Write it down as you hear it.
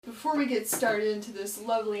Before we get started into this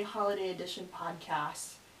lovely holiday edition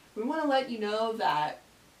podcast, we want to let you know that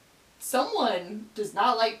someone does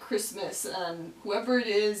not like Christmas, and whoever it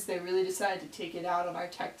is, they really decided to take it out on our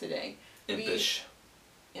tech today. Impish.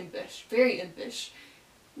 Impish. Very impish.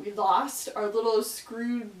 We lost our little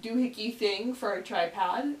screw doohickey thing for our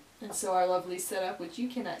tripod, and so our lovely setup, which you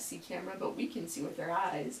cannot see camera, but we can see with our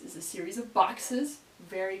eyes, is a series of boxes,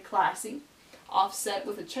 very classy, offset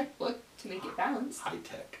with a checkbook to make it balanced. High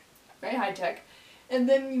tech. Very high tech. And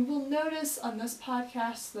then you will notice on this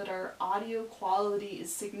podcast that our audio quality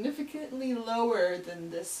is significantly lower than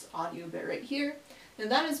this audio bit right here. And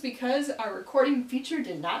that is because our recording feature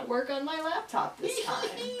did not work on my laptop this time.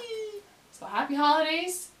 So happy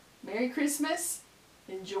holidays, Merry Christmas,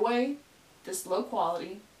 enjoy this low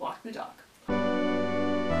quality Walk the Dog.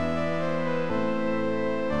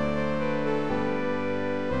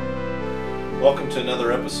 Welcome to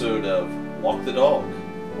another episode of Walk the Dog.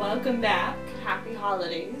 Welcome back. Happy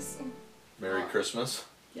holidays. Merry Christmas.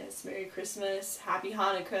 Yes, Merry Christmas, Happy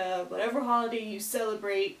Hanukkah, whatever holiday you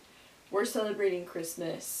celebrate, we're celebrating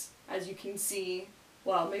Christmas. As you can see,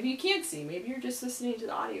 well, maybe you can't see, maybe you're just listening to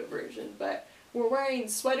the audio version, but we're wearing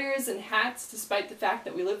sweaters and hats despite the fact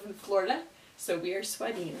that we live in Florida, so we are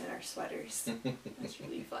sweating in our sweaters. That's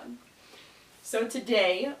really fun. So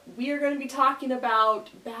today, we are going to be talking about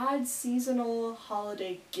bad seasonal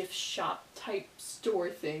holiday gift shop type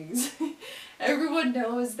store things. Everyone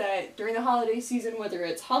knows that during the holiday season, whether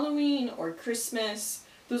it's Halloween or Christmas,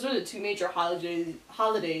 those are the two major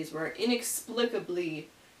holidays where inexplicably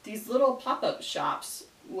these little pop-up shops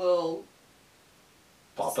will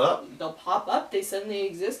Pop up? They'll pop up, they suddenly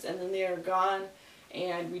exist, and then they are gone,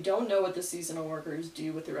 and we don't know what the seasonal workers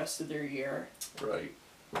do with the rest of their year. Right.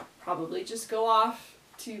 Probably just go off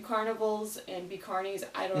to carnivals and be carnies.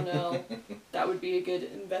 I don't know. That would be a good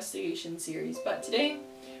investigation series. But today,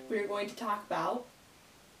 we are going to talk about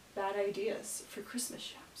bad ideas for Christmas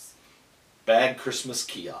shops. Bad Christmas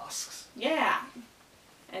kiosks. Yeah.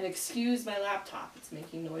 And excuse my laptop. It's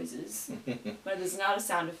making noises. That is not a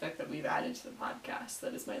sound effect that we've added to the podcast.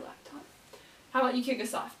 That is my laptop. How about you kick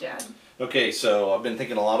us off, Dad? Okay, so I've been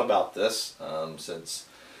thinking a lot about this since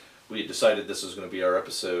we had decided this was going to be our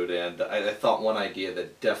episode, and I thought one idea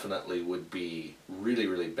that definitely would be really,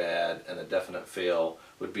 really bad and a definite fail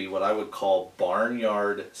would be what I would call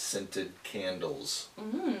barnyard scented candles.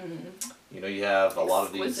 You know, you have a lot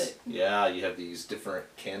of these, you have these different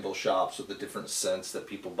candle shops with the different scents that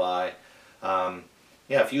people buy.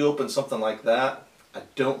 If you open something like that, I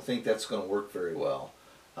don't think that's going to work very well.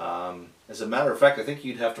 As a matter of fact, I think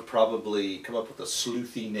you'd have to probably come up with a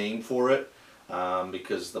sleuthy name for it.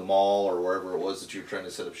 Because the mall or wherever it was that you were trying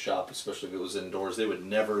to set up shop, especially if it was indoors, they would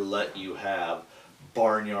never let you have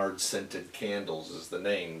barnyard scented candles is the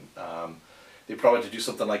name. They probably have to do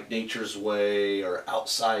something like Nature's Way or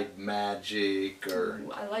Outside Magic or...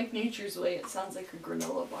 Ooh, I like Nature's Way. It sounds like a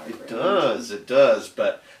granola bar. It does.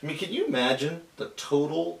 But, I mean, can you imagine the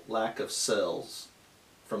total lack of sales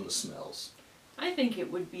from the smells? I think it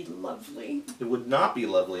would be lovely. It would not be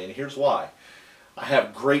lovely, and here's why. I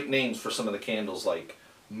have great names for some of the candles like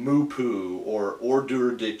Moo Poo or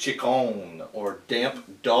Ordure de Chicken or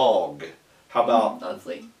Damp Dog. How about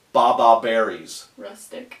lovely Baba Berries?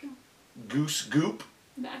 Rustic. Goose Goop.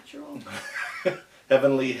 Natural.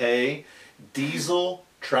 Heavenly Hay. Diesel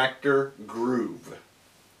Tractor Groove.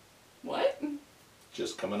 What?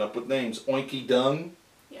 Just coming up with names. Oinky Dung.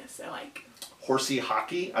 Yes, I like. Horsey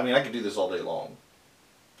Hockey. I mean, I could do this all day long.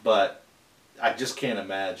 But I just can't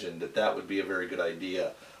imagine that would be a very good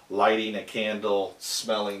idea. Lighting a candle,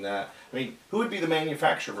 smelling that. I mean, who would be the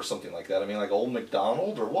manufacturer for something like that? I mean, like Old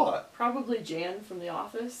McDonald or what? Probably Jan from The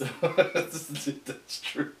Office. That's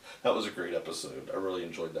true. That was a great episode. I really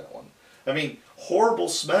enjoyed that one. I mean, horrible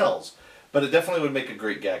smells, but it definitely would make a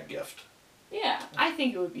great gag gift. Yeah, I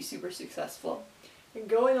think it would be super successful. And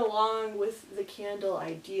going along with the candle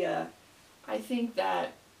idea, I think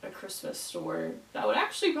that a Christmas store that would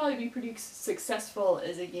actually probably be pretty successful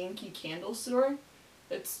is a Yankee Candle store.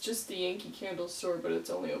 It's just the Yankee Candle store, but it's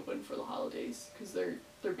only open for the holidays because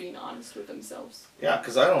they're being honest with themselves. Yeah,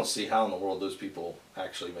 because I don't see how in the world those people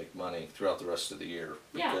actually make money throughout the rest of the year.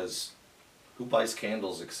 Because who buys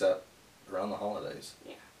candles except around the holidays?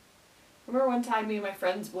 Yeah. I remember one time me and my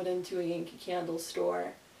friends went into a Yankee Candle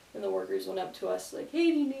store. And the workers went up to us like, hey,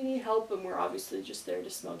 do you need any help? And we're obviously just there to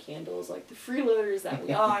smell candles like the freeloaders that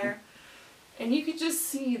we are. And you could just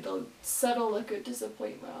see the subtle look of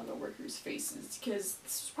disappointment on the workers' faces because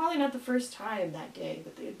this was probably not the first time that day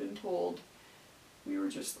that they had been told, we were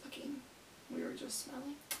just looking, we were just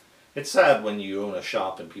smelling. It's sad when you own a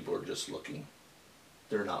shop and people are just looking.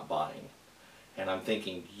 They're not buying. And I'm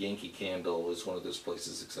thinking Yankee Candle is one of those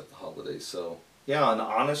places except the holidays. So yeah, an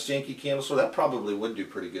honest Yankee Candle store, that probably would do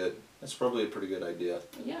pretty good. That's probably a pretty good idea.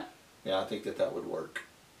 Yeah. Yeah, I think that would work.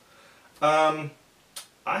 I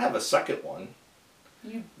have a second one.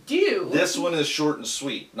 You do? This one is short and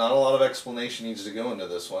sweet. Not a lot of explanation needs to go into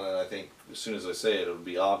this one, and I think as soon as I say it, it'll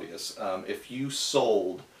be obvious. If you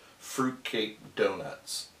sold fruitcake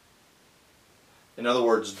donuts, in other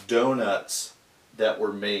words, donuts that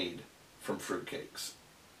were made from fruitcakes.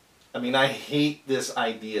 I mean, I hate this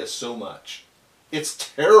idea so much. It's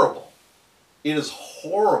terrible. It is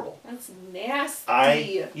horrible. That's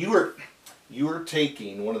nasty. You are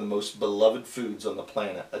taking one of the most beloved foods on the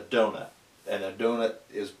planet, a donut, and a donut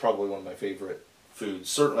is probably one of my favorite foods,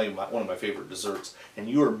 certainly one of my favorite desserts, and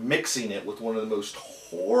you are mixing it with one of the most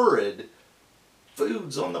horrid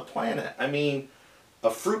foods on the planet. I mean,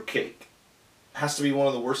 a fruitcake has to be one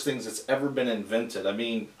of the worst things that's ever been invented. I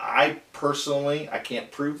mean, I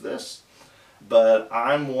can't prove this, but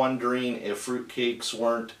I'm wondering if fruitcakes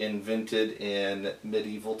weren't invented in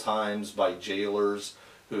medieval times by jailers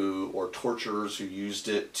or torturers who used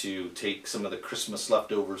it to take some of the Christmas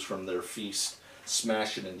leftovers from their feast,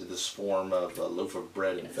 smash it into this form of a loaf of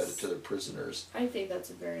bread and fed it to their prisoners. I think that's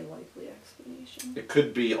a very likely explanation. It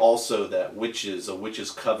could be also that a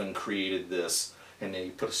witch's coven created this, and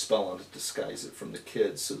they put a spell on it to disguise it from the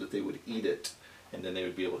kids so that they would eat it, and then they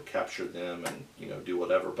would be able to capture them and, do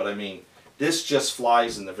whatever. But I mean, this just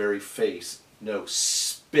flies in the very face,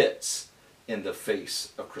 spits in the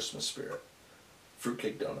face of Christmas spirit.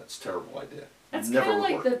 Fruitcake donuts, terrible idea. It's kind of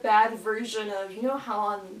like the bad version of, how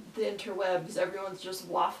on the interwebs everyone's just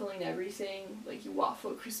waffling everything. Like you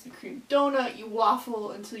waffle a Krispy Kreme donut, you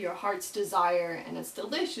waffle until your heart's desire, and it's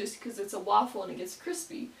delicious because it's a waffle and it gets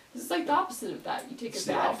crispy. This is like the opposite of that. You take a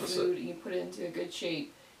bad food and you put it into a good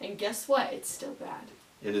shape, and guess what? It's still bad.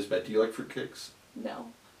 It is bad. Do you like fruitcakes?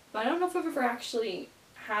 No. But I don't know if I've ever actually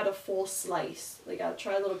had a full slice. Like I'll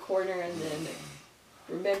try a little corner and then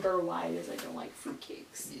remember why it is I don't like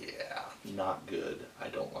fruitcakes. Yeah, not good. I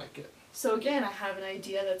don't like it. So again, I have an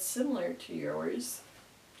idea that's similar to yours.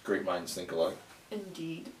 Great minds think alike.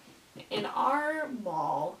 Indeed. In our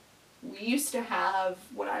mall, we used to have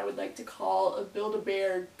what I would like to call a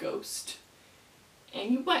Build-A-Bear ghost.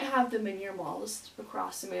 And you might have them in your malls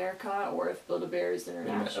across America, or if Build-A-Bear is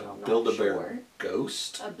international, I'm not sure. Build-A-Bear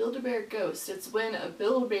ghost? A Build-A-Bear ghost. It's when a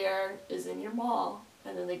Build-A-Bear is in your mall,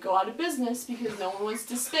 and then they go out of business because no one wants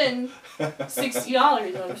to spend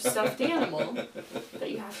 $60 on a stuffed animal that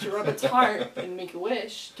you have to rub its heart and make a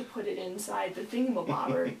wish to put it inside the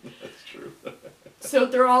thingamabobber. That's true. So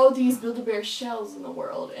there are all of these Build-A-Bear shells in the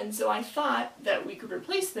world, and so I thought that we could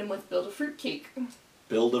replace them with Build-A-Fruitcake.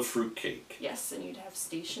 Build-A-Fruitcake. Yes, and you'd have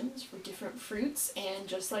stations for different fruits, and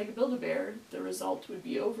just like a Build-A-Bear, the result would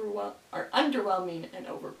be underwhelming and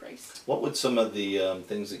overpriced. What would some of the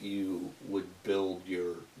things that you would build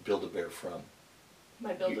your Build-A-Bear from?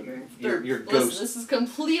 My Build-A-Bear? Your Listen, ghost. this is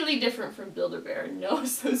completely different from Build-A-Bear. No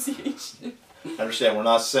association. I understand. We're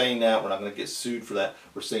not saying that. We're not going to get sued for that.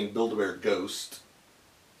 We're saying Build-A-Bear ghost.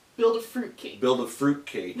 Build-A-Fruitcake.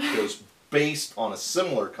 Build-A-Fruitcake goes based on a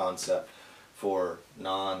similar concept for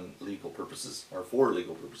non-legal purposes, or for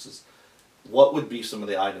legal purposes. What would be some of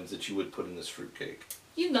the items that you would put in this fruitcake?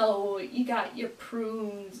 You got your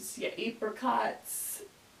prunes, your apricots,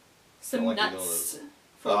 some nuts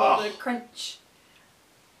for a little bit of crunch.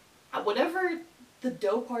 Whatever the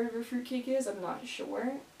dough part of a fruitcake is, I'm not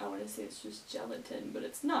sure. I want to say it's just gelatin, but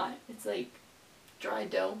it's not. It's like dry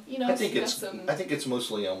dough. I think it's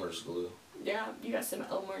mostly Elmer's glue. Yeah, you got some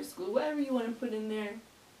Elmer's glue, whatever you want to put in there.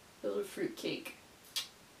 Build a fruitcake.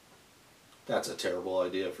 That's a terrible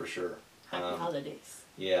idea for sure. Happy holidays.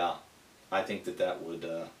 Yeah, I think that would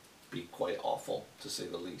be quite awful, to say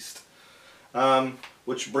the least.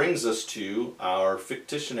 Which brings us to our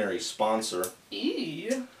Fictionary sponsor.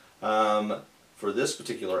 Ew. For this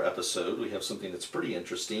particular episode, we have something that's pretty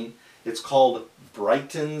interesting. It's called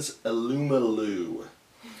Brighton's Illumaloo.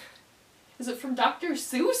 Is it from Dr.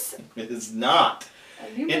 Seuss? It is not.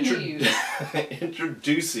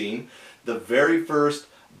 Introducing the very first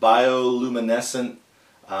bioluminescent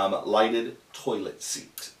lighted toilet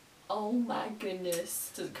seat. Oh my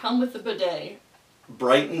goodness. Does it come with a bidet?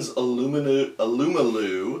 Brighton's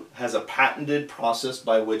Illumaloo has a patented process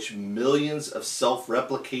by which millions of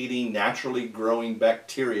self-replicating, naturally growing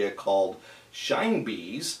bacteria called shine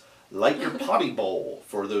bees light your potty bowl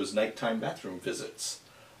for those nighttime bathroom visits.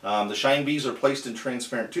 The shine bees are placed in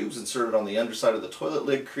transparent tubes inserted on the underside of the toilet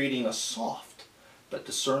lid, creating a soft but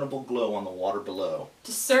discernible glow on the water below.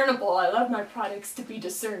 Discernible. I love my products to be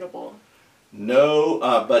discernible. No,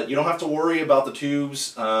 but you don't have to worry about the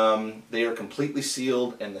tubes. They are completely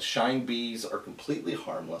sealed, and the Shine Bees are completely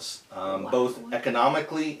harmless. Both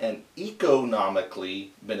economically and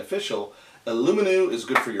economically beneficial. Illuminu is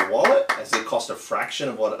good for your wallet, as they cost a fraction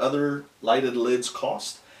of what other lighted lids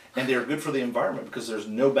cost. And they are good for the environment because there's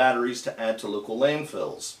no batteries to add to local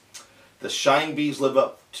landfills. The Shine Bees live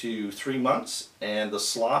up to 3 months, and the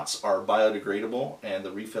slots are biodegradable, and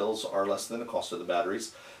the refills are less than the cost of the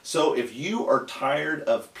batteries. So if you are tired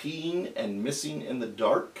of peeing and missing in the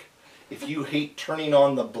dark, if you hate turning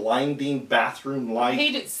on the blinding bathroom light, I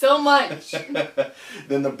hate it so much.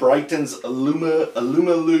 then the Brighton's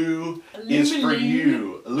Illumaloo is for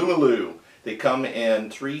you. Illumaloo. They come in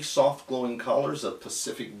 3 soft glowing colors of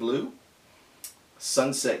Pacific blue,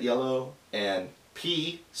 sunset yellow, and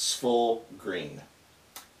peaceful green.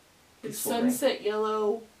 Is sunset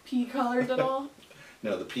yellow pea colored at all?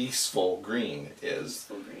 No, the peaceful green is.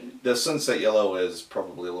 Peaceful green. The sunset yellow is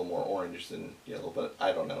probably a little more orange than yellow, but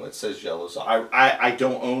I don't know. It says yellow, so I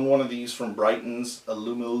don't own one of these from Brighton's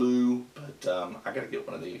Illumaloo, but I gotta get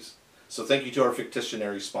one of these. So thank you to our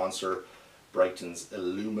fictitionary sponsor, Brighton's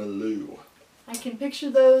Illumaloo. I can picture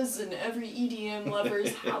those in every EDM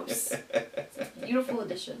lover's house. It's a beautiful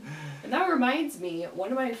addition. And that reminds me,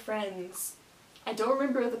 one of my friends, I don't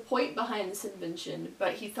remember the point behind this invention,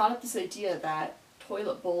 but he thought of this idea that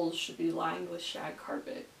toilet bowls should be lined with shag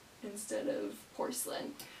carpet instead of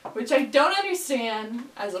porcelain, which I don't understand.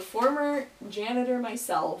 As a former janitor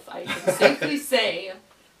myself, I can safely say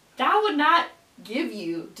that would not give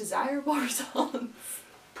you desirable results.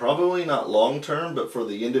 Probably not long term, but for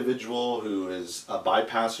the individual who is a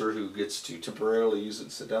bypasser who gets to temporarily use it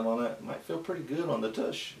and sit down on it, it might feel pretty good on the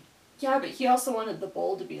tush. Yeah, but he also wanted the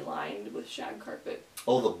bowl to be lined with shag carpet.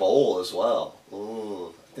 Oh, the bowl as well.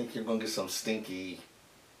 Oh, I think you're going to get some stinky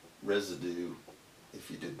residue if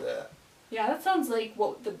you did that. Yeah, that sounds like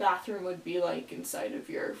what the bathroom would be like inside of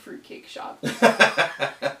your fruitcake shop.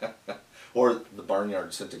 Or the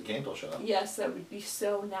Barnyard Scented Candle Shop. Yes, that would be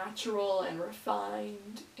so natural and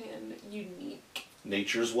refined and unique.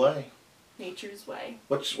 Nature's way. Nature's way.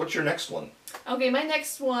 What's your next one? Okay, my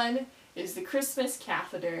next one is the Christmas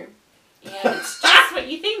catheter. And it's just what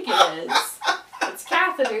you think it is. It's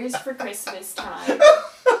catheters for Christmas time.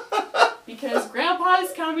 Because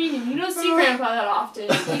Grandpa's coming and you don't see Grandpa that often.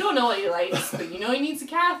 You don't know what he likes, but you know he needs a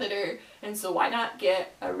catheter. And so why not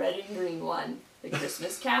get a red and green one? The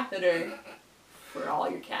Christmas catheter for all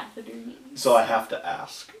your catheter needs. So I have to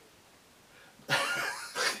ask.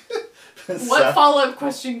 What follow-up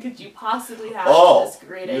question could you possibly have to this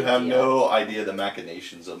great idea? You have no idea the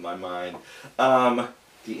machinations of my mind.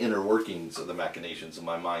 The inner workings of the machinations of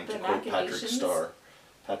my mind, to quote Patrick Star.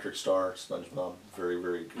 Patrick Star, SpongeBob, very,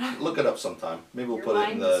 very good. Look it up sometime. Maybe we'll put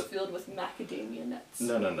it in the... Your mind is filled with macadamia nuts.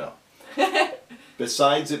 No.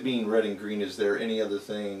 Besides it being red and green, is there any other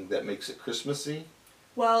thing that makes it Christmassy?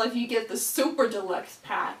 Well, if you get the Super Deluxe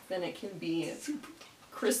pack, then it can be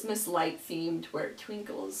Christmas light themed where it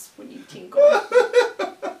twinkles when you tinkle.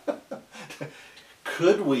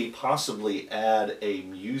 Could we possibly add a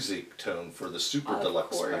music tone for the Super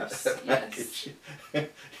Deluxe package? Yes.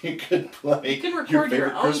 You could play you can record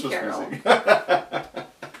your own Christmas carol. music. I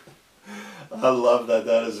love that.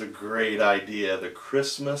 That is a great idea. The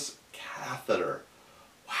Christmas catheter.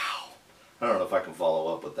 Wow. I don't know if I can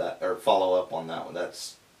follow up with that or follow up on that one.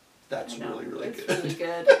 That's really, really good. It's really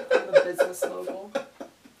good. I'm a business mogul.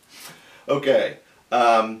 Okay.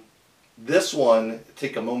 This one,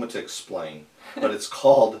 take a moment to explain, but it's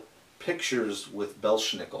called Pictures with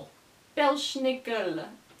Belschnickel. Belschnickel.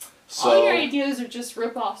 So, all your ideas are just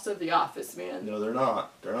rip-offs of The Office, man. No, they're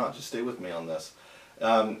not. They're not. Just stay with me on this.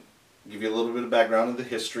 Give you a little bit of background of the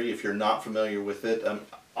history if you're not familiar with it.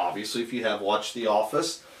 Obviously, if you have watched The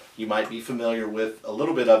Office, you might be familiar with a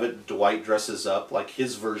little bit of it. Dwight dresses up like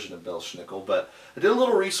his version of Belschnickel, but I did a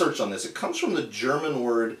little research on this. It comes from the German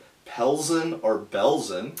word Pelsen or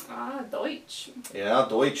Belsen. Ah, Deutsch. Yeah,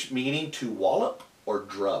 Deutsch, meaning to wallop or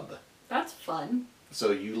drub. That's fun.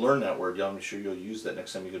 So you learn that word. I'm sure you'll use that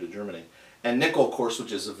next time you go to Germany. And nickel, of course,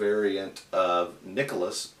 which is a variant of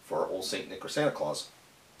Nicholas for Old Saint Nick or Santa Claus.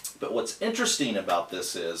 But what's interesting about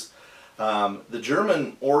this is the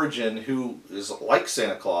German origin, who is like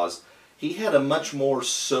Santa Claus, he had a much more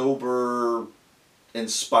sober,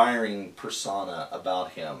 inspiring persona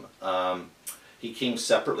about him. He came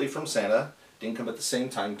separately from Santa, didn't come at the same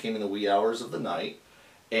time, came in the wee hours of the night,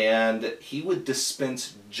 and he would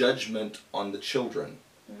dispense judgment on the children.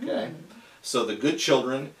 Okay? So the good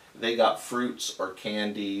children, they got fruits or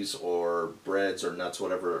candies or breads or nuts,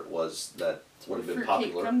 whatever it was that would have been Fruitcake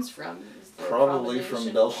popular. comes from. Is the Probably from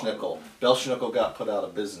combination. Belschnickel. Belschnickel got put out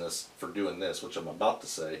of business for doing this, which I'm about to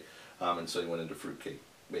say, and so he went into fruitcake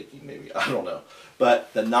making, maybe. I don't know.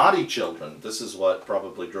 But the naughty children, this is what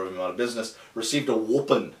probably drove him out of business, received a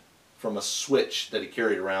whooping from a switch that he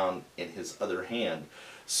carried around in his other hand.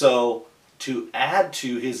 So to add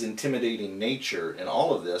to his intimidating nature in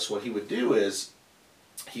all of this, what he would do is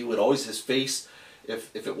he would always, his face,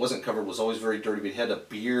 if it wasn't covered, was always very dirty, but he had a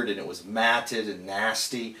beard and it was matted and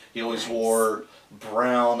nasty. He always wore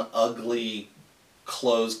brown, ugly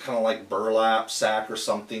clothes, kind of like burlap sack or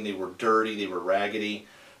something. They were dirty, they were raggedy.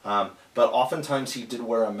 But oftentimes he did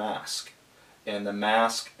wear a mask, and the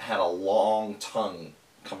mask had a long tongue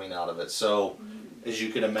coming out of it. So as you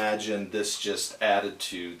can imagine, this just added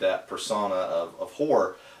to that persona of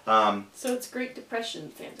horror. So it's Great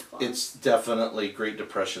Depression Santa Claus. It's definitely Great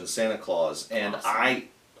Depression Santa Claus. And Awesome.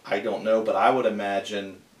 I don't know, but I would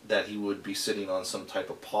imagine that he would be sitting on some type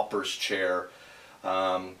of pauper's chair,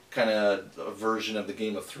 kind of a version of the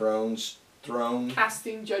Game of Thrones throne.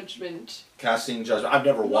 Casting judgment. Casting judgment. I've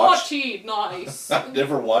never watched. Naughty, nice. I've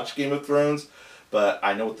never watched Game of Thrones, but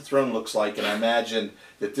I know what the throne looks like, and I imagine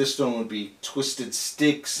that this throne would be twisted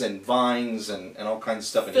sticks and vines and all kinds of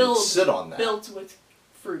stuff, and he would sit on that. Built with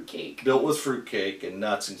fruitcake. Built with fruitcake and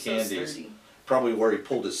nuts and So candies. sturdy. Probably where he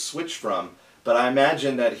pulled his switch from. But I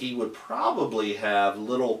imagine that he would probably have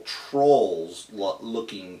little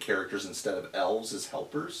trolls-looking characters instead of elves as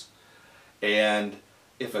helpers. And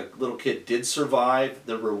if a little kid did survive,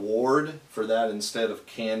 the reward for that, instead of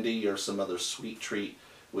candy or some other sweet treat,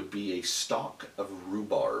 would be a stalk of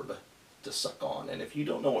rhubarb to suck on. And if you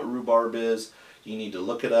don't know what rhubarb is, you need to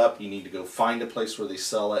look it up. You need to go find a place where they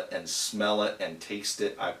sell it and smell it and taste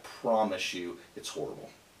it. I promise you, it's horrible.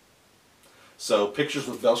 So pictures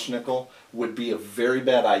with Belschnickel would be a very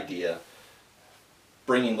bad idea.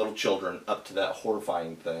 Bringing little children up to that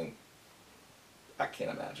horrifying thing, I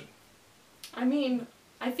can't imagine. I mean,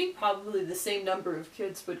 I think probably the same number of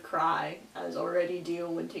kids would cry as already do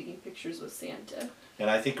when taking pictures with Santa. And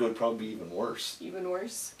I think it would probably be even worse. Even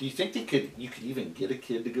worse. Do you think you could even get a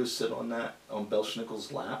kid to go sit on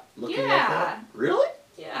Belschnickel's lap looking Yeah. like that? Really?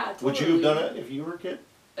 Yeah, totally. Would you have done it if you were a kid?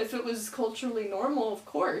 If it was culturally normal, of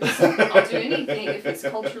course. I'll do anything if it's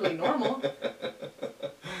culturally normal.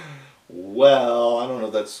 Well, I don't know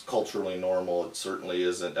if that's culturally normal. It certainly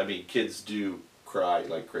isn't. I mean, kids do cry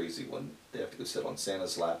like crazy when they have to go sit on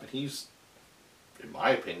Santa's lap, and he's, in my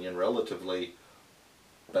opinion, relatively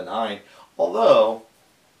benign. Although,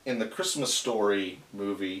 in the Christmas Story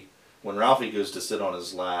movie, when Ralphie goes to sit on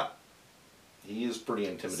his lap, he is pretty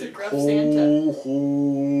intimidating. It's a gruff Santa.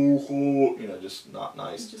 You know, just not He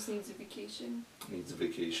nice. just needs a vacation Needs a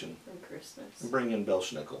vacation. from Christmas. And bring in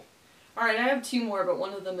Belschnickel. Alright, I have two more, but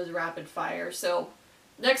one of them is rapid fire. So,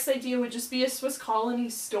 next idea would just be a Swiss Colony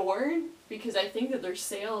store, because I think that their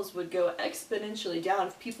sales would go exponentially down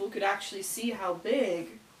if people could actually see how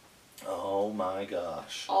big Oh my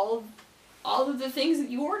gosh. all of the things that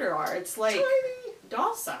you order are. It's like Tiny.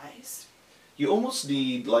 doll size. You almost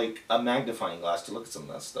need like a magnifying glass to look at some of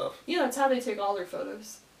that stuff. Yeah, that's how they take all their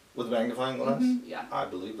photos. With a magnifying glass? Yeah, I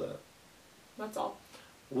believe that. that's all.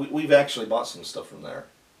 We've actually bought some stuff from there.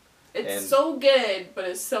 It's And so good, but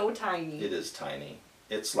it's so tiny. It is tiny.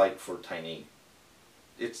 It's like for tiny.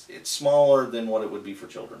 It's smaller than what it would be for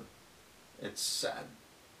children. It's sad.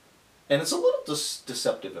 And it's a little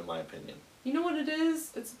deceptive in my opinion. You know what it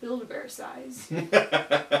is? It's Build-A-Bear size.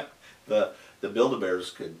 The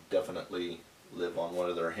Build-A-Bears could definitely live on one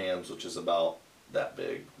of their hams, which is about that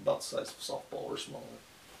big, about the size of a softball or smaller.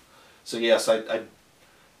 So yes, I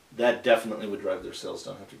that definitely would drive their sales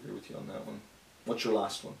down. I have to agree with you on that one. What's your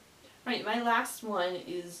last one? Right, my last one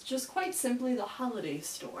is just quite simply the holiday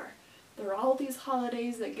store. There are all these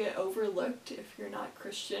holidays that get overlooked if you're not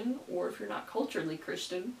Christian or if you're not culturally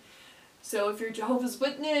Christian. So if you're Jehovah's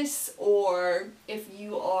Witness or if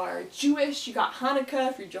you are Jewish, you got Hanukkah.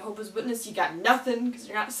 If you're Jehovah's Witness, you got nothing because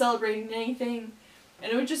you're not celebrating anything.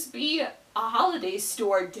 And it would just be a holiday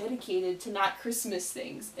store dedicated to not Christmas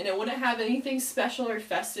things. And it wouldn't have anything special or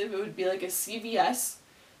festive. It would be like a CVS,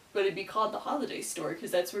 but it'd be called the holiday store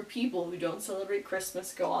because that's where people who don't celebrate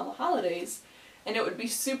Christmas go on the holidays. And it would be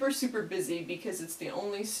super, super busy because it's the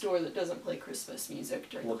only store that doesn't play Christmas music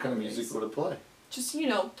during What the kind of holidays. music would it play? Just,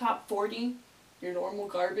 top 40, your normal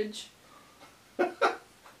garbage.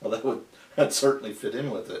 Well, that'd certainly fit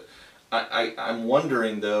in with it. I'm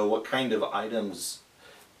wondering though, what kind of items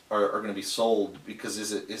are going to be sold, because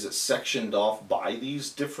is it sectioned off by these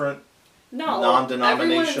different No,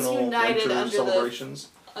 non-denominational everyone's united winter under celebrations?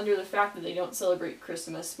 under the fact that they don't celebrate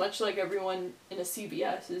Christmas, much like everyone in a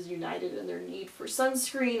CVS is united in their need for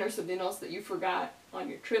sunscreen or something else that you forgot on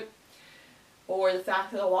your trip, or the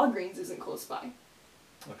fact that a Walgreens isn't close by.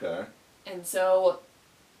 Okay. And so,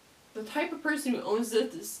 the type of person who owns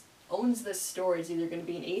this store is either going to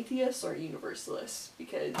be an atheist or a universalist,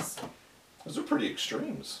 because... Those are pretty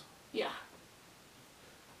extremes. Yeah.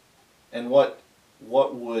 And what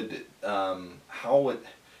would, how would...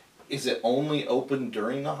 Is it only open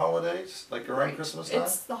during the holidays? Like around Right. Christmas time?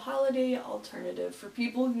 It's the holiday alternative for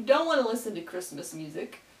people who don't want to listen to Christmas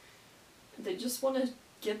music. They just want to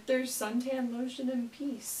get their suntan lotion in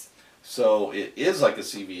peace. So it is like a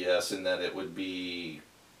CVS in that it would be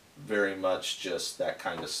very much just that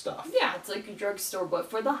kind of stuff. Yeah, it's like a drugstore, but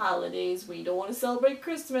for the holidays, when you don't want to celebrate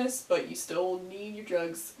Christmas, but you still need your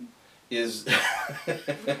drugs. Is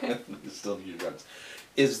still need drugs.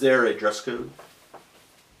 Is there a dress code?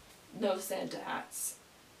 No Santa hats.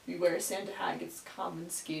 You wear a Santa hat, gets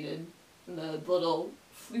confiscated, and the little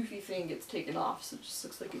floofy thing gets taken off, so it just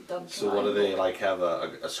looks like a dumb So what do they, like, have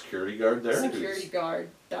a security guard there? Security guard,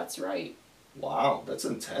 that's right. Wow, that's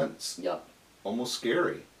intense. Yup. Almost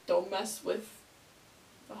scary. Don't mess with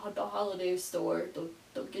the holiday store.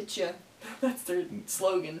 They'll get you. That's their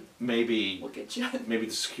slogan. Maybe We'll get you. maybe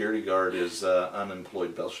the security guard is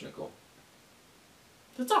unemployed Belschnickel.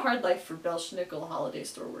 It's a hard life for Belschnickel holiday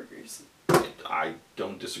store workers. I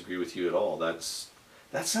don't disagree with you at all. That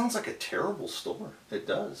sounds like a terrible store. It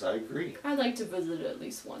does. I agree. I'd like to visit it at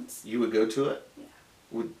least once. You would go to it?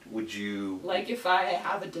 Yeah. Would you? Like if I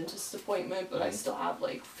have a dentist appointment, but I Mhm. still have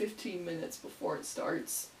like 15 minutes before it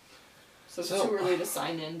starts. So it's So- too early to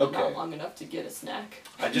sign in, but Okay. not long enough to get a snack.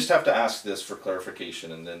 I just have to ask this for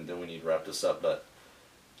clarification, and then we need to wrap this up. But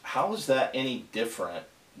how is that any different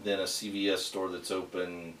than a CVS store that's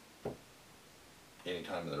open any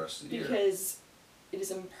time of the rest of the year? Because it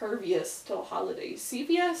is impervious to the holidays.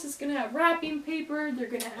 CVS is going to have wrapping paper, they're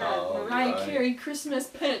going to have Oh, Mariah right. Carey Christmas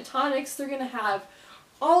pentatonics, they're going to have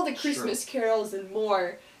all the Sure. Christmas carols and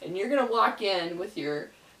more, and you're going to walk in with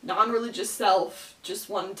your non-religious self just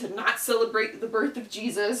wanting to not celebrate the birth of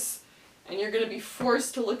Jesus, and you're going to be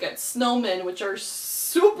forced to look at snowmen, which are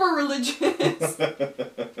super religious.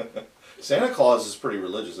 Santa Claus is pretty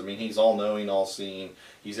religious. I mean, he's all-knowing, all-seeing.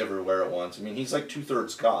 He's everywhere at once. I mean, he's like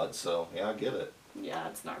 2/3 God, so yeah, I get it. Yeah,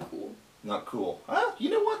 it's not cool. Not cool. You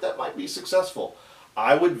know what? That might be successful.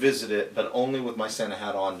 I would visit it, but only with my Santa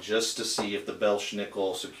hat on, just to see if the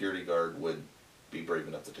Belschnickel security guard would be brave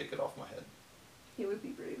enough to take it off my head. He would be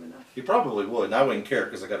brave enough. He probably would, and I wouldn't care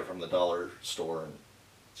because I got it from the dollar store, and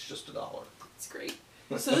it's just $1. It's great.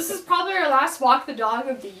 So this is probably our last Walk the Dog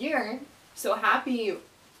of the year. So happy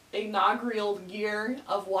inaugural year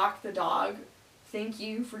of Walk the Dog. Thank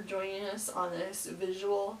you for joining us on this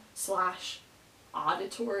visual /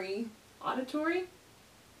 auditory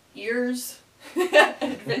ears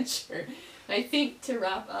adventure. I think to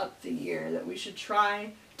wrap up the year that we should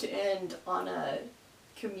try to end on a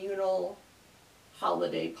communal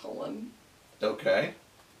holiday poem. Okay.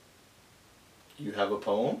 You have a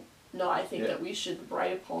poem? No, I think Yeah. that we should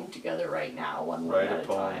write a poem together right now, one word Write at a a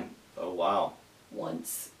poem. time. Oh, wow.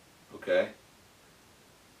 Once. Okay.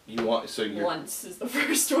 You want, so you're... Once is the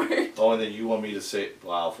first word. Oh, and then you want me to say...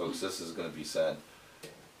 Wow, folks, this is going to be sad.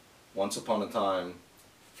 Once upon a time...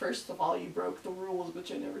 First of all, you broke the rules,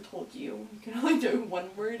 which I never told you. You can only do one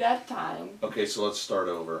word at a time. Okay, so let's start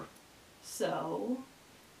over. So,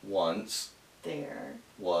 Once there,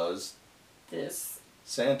 was this,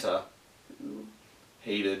 Santa who,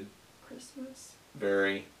 hated Christmas,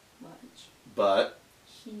 very much, but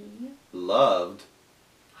he, loved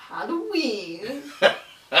Halloween,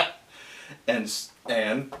 and so,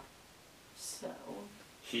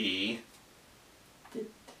 he did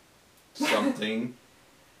something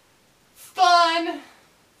fun,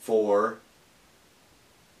 for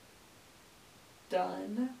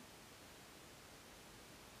done.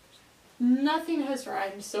 Nothing has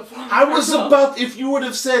rhymed so far. I was about, if you would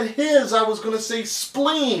have said his, I was going to say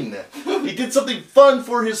spleen. He did something fun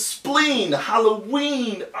for his spleen.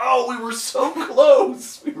 Halloween. Oh, we were so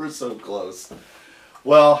close. We were so close.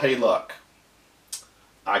 Well, hey, look.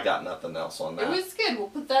 I got nothing else on that. It was good. We'll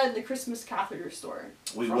put that in the Christmas catheter store.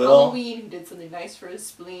 We for will. Halloween, who did something nice for his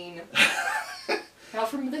spleen. Now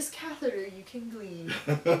from this catheter, you can glean.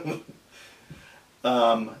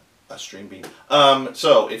 A stream beam.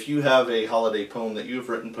 So, if you have a holiday poem that you've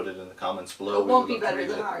written, put it in the comments below. It We won't would be love to better read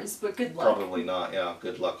than it. ours, but good luck. Probably not, yeah.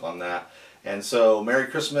 Good luck on that. And so, Merry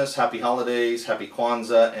Christmas, Happy Holidays, Happy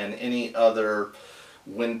Kwanzaa, and any other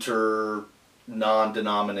winter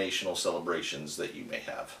non-denominational celebrations that you may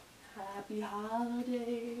have. Happy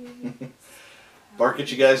holidays. Bark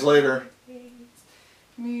at you guys later.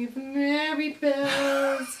 May the merry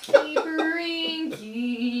bells keep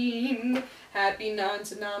ringing. Happy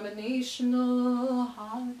non-denominational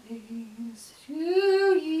holiday.